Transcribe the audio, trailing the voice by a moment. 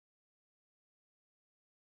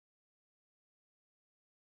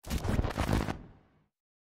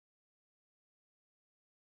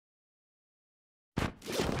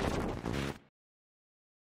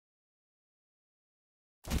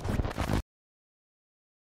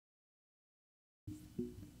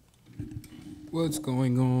What's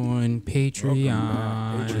going on,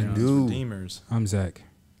 Patreon? Patreon's Redeemers. I'm Zach.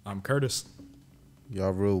 I'm Curtis.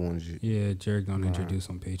 Y'all real ones. Yeah, Jared gonna introduce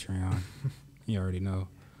on Patreon. You already know.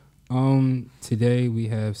 Today we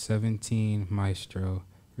have 17 Maestro.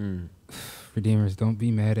 Redeemers, don't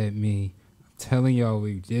be mad at me. I'm telling y'all,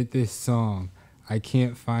 we did this song. I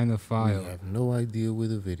can't find the file. We have no idea where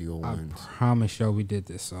the video went. I promise y'all we did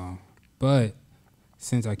this song. But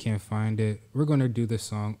since I can't find it, we're going to do the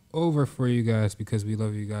song over for you guys because we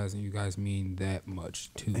love you guys and you guys mean that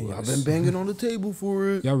much to us. I've been banging on the table for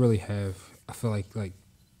it. Y'all really have. I feel like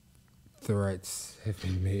threats have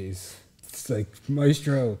been made. It's like,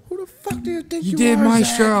 Maestro. Who the fuck do you think You you did are,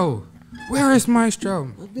 Maestro. Zach? Where is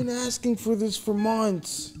Maestro? I've been asking for this for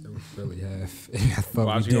months. I really have. I thought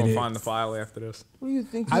Why we you did gonna it. find the file after this? What do you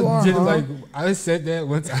think you are, I said that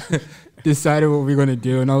once I decided what we are going to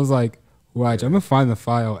do, and I was like, watch, I'm going to find the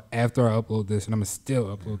file after I upload this, and I'm going to still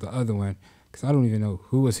upload the other one, because I don't even know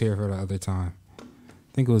who was here for the other time. I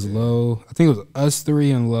think it was Low. I think it was us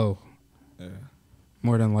three and Low. Yeah.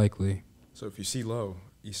 More than likely. So if you see Low,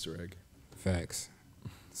 Easter egg. Facts.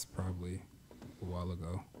 It's probably a while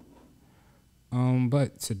ago.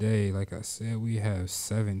 But today, like I said, we have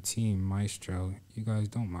 17 Maestro. You guys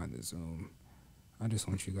don't mind the Zoom. I just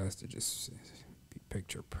want you guys to just be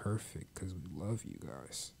picture perfect because we love you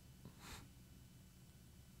guys.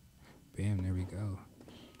 Bam, there we go.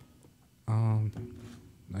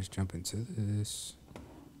 Let's jump into this.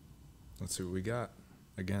 Let's see what we got.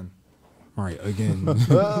 Again. All right, again.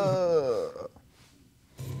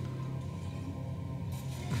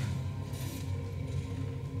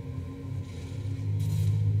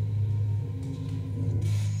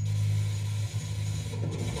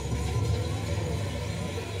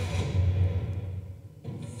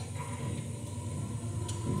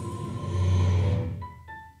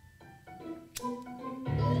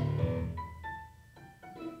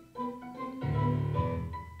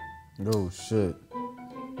 Oh shit.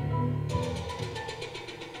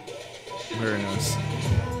 Very nice.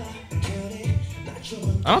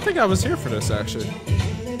 I don't think I was here for this, actually.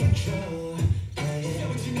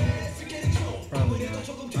 Probably not.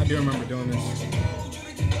 I do remember doing this.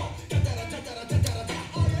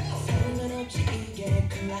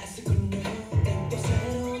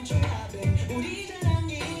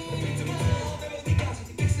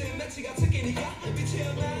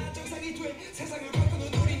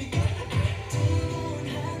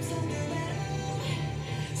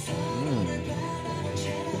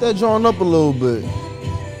 Get that drawn up a little bit.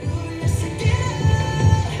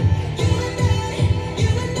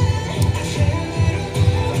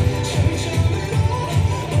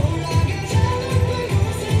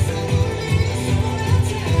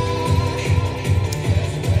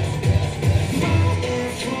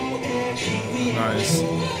 Nice.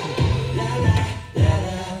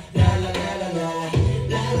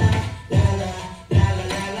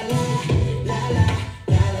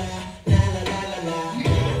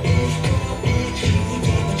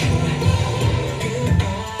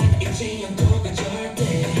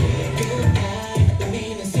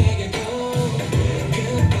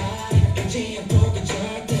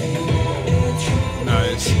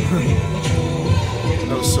 Nice.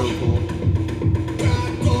 That was so cool.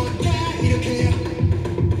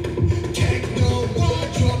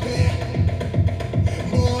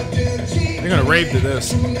 They're gonna rave to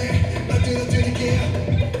this.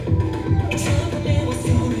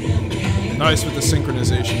 Nice with the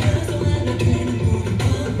synchronization.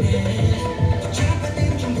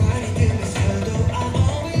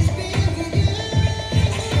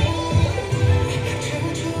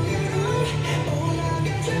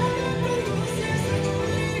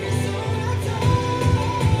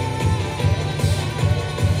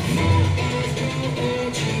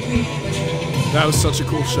 That was such a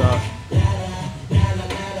cool shot.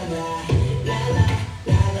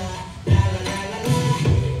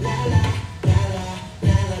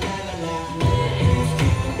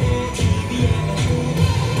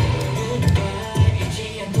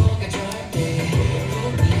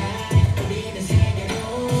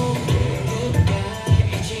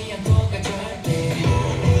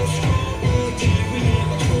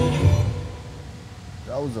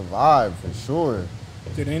 That was a vibe for sure.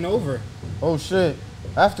 It ain't over. Oh shit.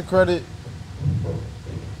 After credit.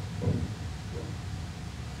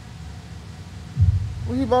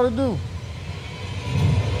 What you about to do?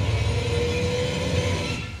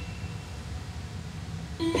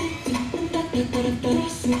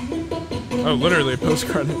 Oh, literally a post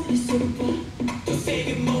credit.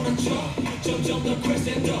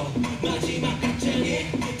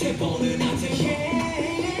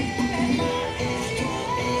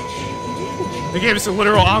 They gave us a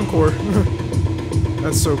literal encore.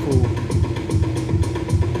 That's so cool.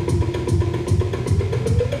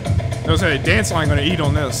 I was saying, dance line gonna eat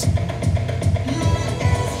on this.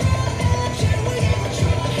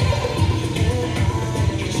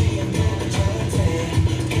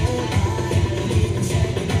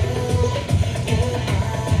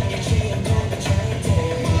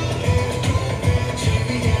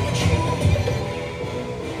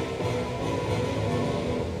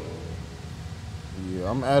 Yeah,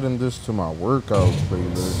 I'm adding this to my workout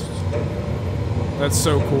playlist. That's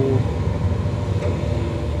so cool.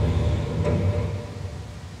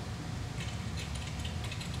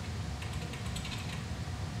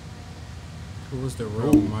 Who was the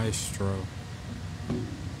real maestro?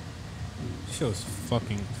 She was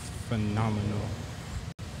fucking phenomenal.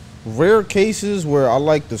 Rare cases where I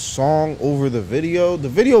like the song over the video. The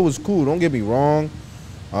video was cool, don't get me wrong.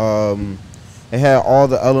 It had all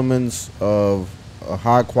the elements of a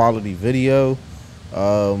high quality video.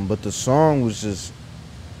 But the song was just,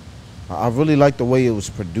 I really like the way it was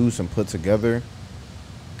produced and put together.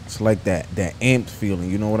 It's like that amped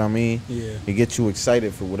feeling, you know what I mean? Yeah. It gets you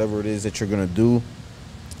excited for whatever it is that you're gonna do.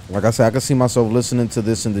 Like I said, I can see myself listening to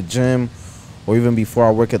this in the gym, or even before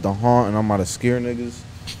I work at the haunt and I'm out to scare niggas.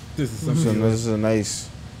 This is So something. this is a nice,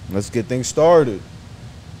 let's get things started.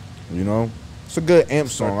 You know, it's a good amp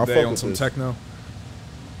song. I Start the day fuck on with some this. techno.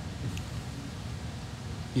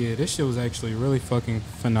 Yeah, this shit was actually really fucking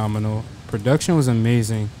phenomenal. Production was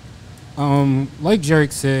amazing. Like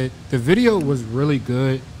Jarek said, the video was really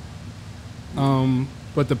good.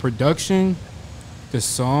 But the production, the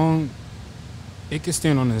song, it could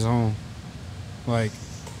stand on its own. Like,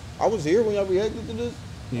 I was here when y'all reacted to this.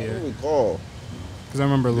 I yeah, don't recall. because I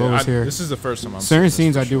remember Lo Yeah, was here. This is the first time I'm Certain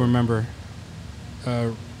seeing scenes this I for do sure. remember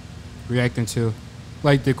reacting to.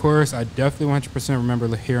 Like the chorus, I definitely 100%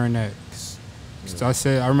 remember hearing that. Cause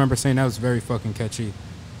I remember saying that was very fucking catchy.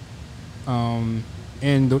 And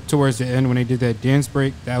towards the end when they did that dance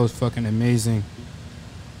break, that was fucking amazing.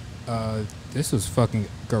 This was fucking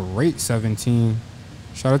great, 17.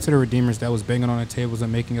 Shout out to the Redeemers that was banging on the tables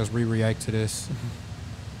and making us re-react to this.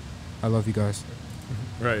 I love you guys.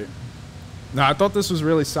 Right. No, I thought this was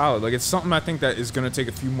really solid. Like, it's something I think that is going to take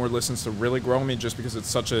a few more listens to really grow me, just because it's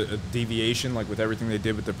such a deviation, like with everything they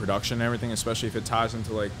did with the production and everything, especially if it ties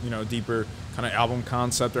into, like, you know, deeper kind of album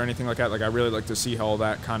concept or anything like that. Like, I really like to see how all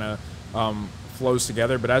that kind of flows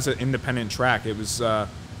together. But as an independent track, it was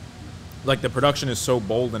like the production is so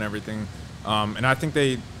bold and everything. And I think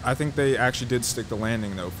they actually did stick the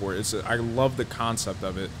landing though for it. I love the concept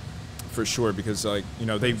of it for sure, because like, you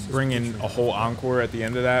know, they bring in a whole encore at the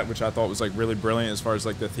end of that, which I thought was like really brilliant as far as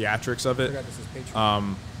like the theatrics of it.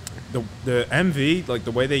 The MV, like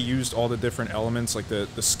the way they used all the different elements, like the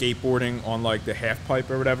skateboarding on like the half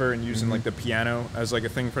pipe or whatever, and using like the piano as like a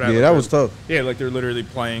thing for that. Yeah, like, that was tough. Yeah, like they're literally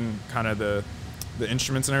playing kind of the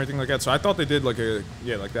instruments and everything like that. So I thought they did like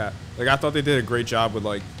like that. Like I thought they did a great job with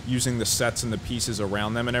like using the sets and the pieces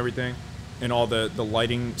around them and everything, and all the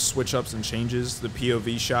lighting switch ups and changes, the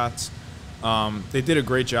POV shots. They did a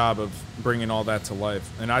great job of bringing all that to life.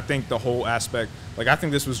 And I think the whole aspect, like I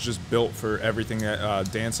think this was just built for everything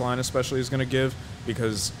that Dance Line especially is going to give,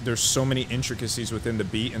 because there's so many intricacies within the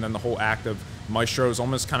beat, and then the whole act of Maestro is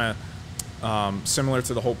almost kind of similar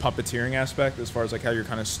to the whole puppeteering aspect, as far as like how you're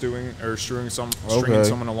kind of stringing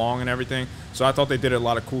someone along and everything. So I thought they did a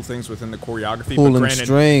lot of cool things within the choreography. Pulling but granted,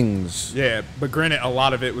 strings. yeah, but granted, a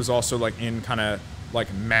lot of it was also like in kind of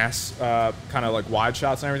like mass, kind of like wide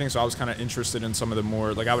shots and everything. So I was kind of interested in some of the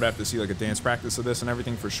more, like I would have to see like a dance practice of this and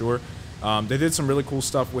everything for sure. They did some really cool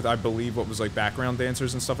stuff with, I believe, what was like background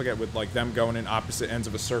dancers and stuff like that, with like them going in opposite ends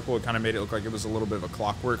of a circle. It kind of made it look like it was a little bit of a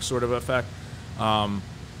clockwork sort of effect.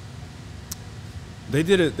 They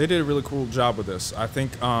did a really cool job with this. I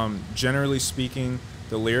think, generally speaking,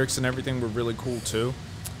 the lyrics and everything were really cool too.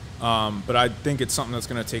 But I think it's something that's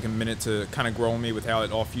going to take a minute to kind of grow on me with how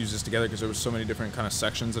it all fuses together, because there was so many different kind of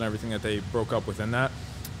sections and everything that they broke up within that.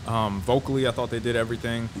 Vocally, I thought they did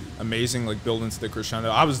everything amazing, like build into the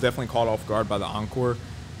crescendo. I was definitely caught off guard by the encore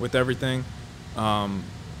with everything.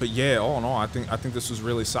 But yeah, all in all, I think this was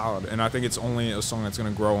really solid, and I think it's only a song that's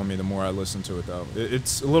going to grow on me the more I listen to it. Though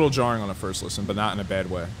it's a little jarring on the first listen, but not in a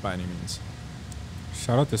bad way by any means.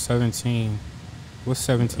 Shout out to 17. What's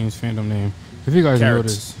 17's fandom name? If you guys Carrots.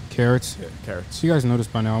 notice, Carrots. Yeah, Carrots. So you guys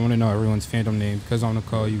noticed by now, I want to know everyone's fandom name, because I'm going to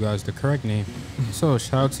call you guys the correct name. So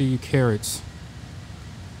shout out to you, Carrots.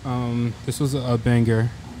 This was a banger.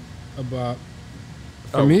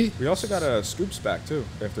 For me, we also got Scoops back too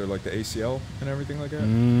after like the ACL and everything like that.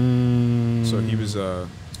 So he was,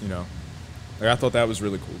 you know, like I thought that was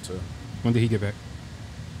really cool too. When did he get back?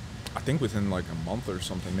 I think within like a month or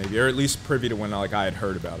something, maybe, or at least privy to when like I had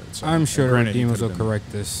heard about it. So I'm sure the granted, he Redeemers will could've been-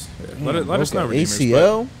 correct this. Yeah. Let us know, Redeemers.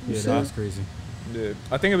 ACL? Yeah, that's crazy. but, yeah,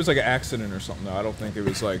 I think it was like an accident or something. Though I don't think it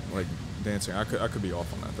was like dancing. I could be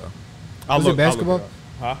off on that though. Was it basketball? I'll look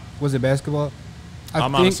it up. Huh? Was it basketball?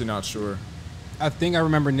 I'm honestly not sure. I think I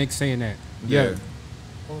remember Nick saying that. Yeah.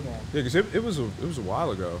 Hold on. Yeah, because it was a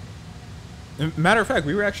while ago. And matter of fact,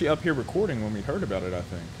 we were actually up here recording when we heard about it. I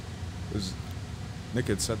think it was Nick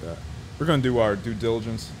had said that. We're gonna do our due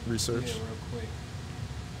diligence research. Yeah, real quick.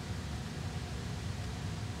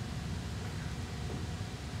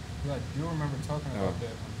 Yeah, I do remember talking about that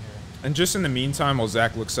one here. And just in the meantime, while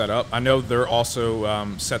Zach looks that up, I know they're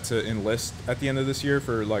also set to enlist at the end of this year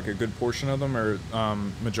for like a good portion of them, or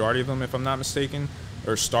majority of them, if I'm not mistaken,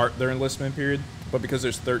 or start their enlistment period. But because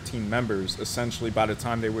there's 13 members, essentially by the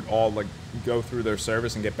time they would all like go through their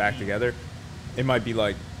service and get back together, it might be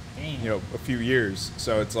like, a few years.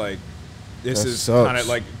 So it's like, this That is sucks. kind of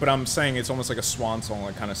like, but I'm saying it's almost like a swan song,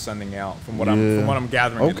 like kind of sending out from what I'm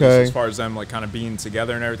gathering. At least, Okay. as far as them like kind of being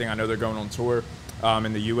together and everything. I know they're going on tour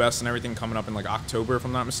in the U.S. and everything, coming up in like October, if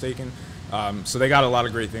I'm not mistaken. So they got a lot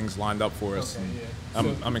of great things lined up for us. Okay,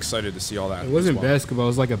 and I'm excited to see all that. It wasn't as well. basketball. It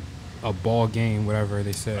was like a ball game, whatever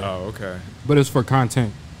they said. Oh, okay. But it was for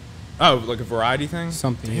content. Oh, like a variety thing?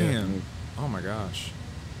 Something, yeah. Damn. Oh my gosh.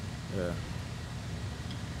 Yeah.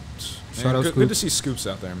 Shout Man, out good Scoop. to see Scoops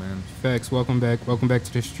out there, man. Facts. Welcome back. Welcome back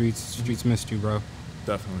to the streets. Streets missed you, bro.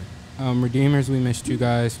 Definitely. Redeemers, we missed you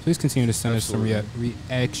guys. Please continue to send us some Absolutely.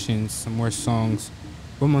 reactions, some more songs.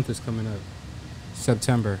 What month is coming up?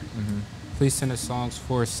 September. Mm-hmm. Please send us songs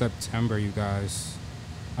for September, you guys.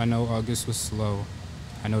 I know August was slow.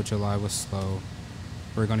 I know July was slow.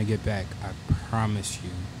 We're going to get back. I promise you.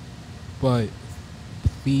 But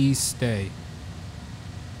please stay,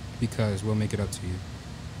 because we'll make it up to you.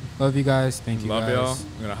 Love you guys. Thank you Love guys. y'all.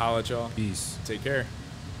 I'm going to holler at y'all. Peace. Take care.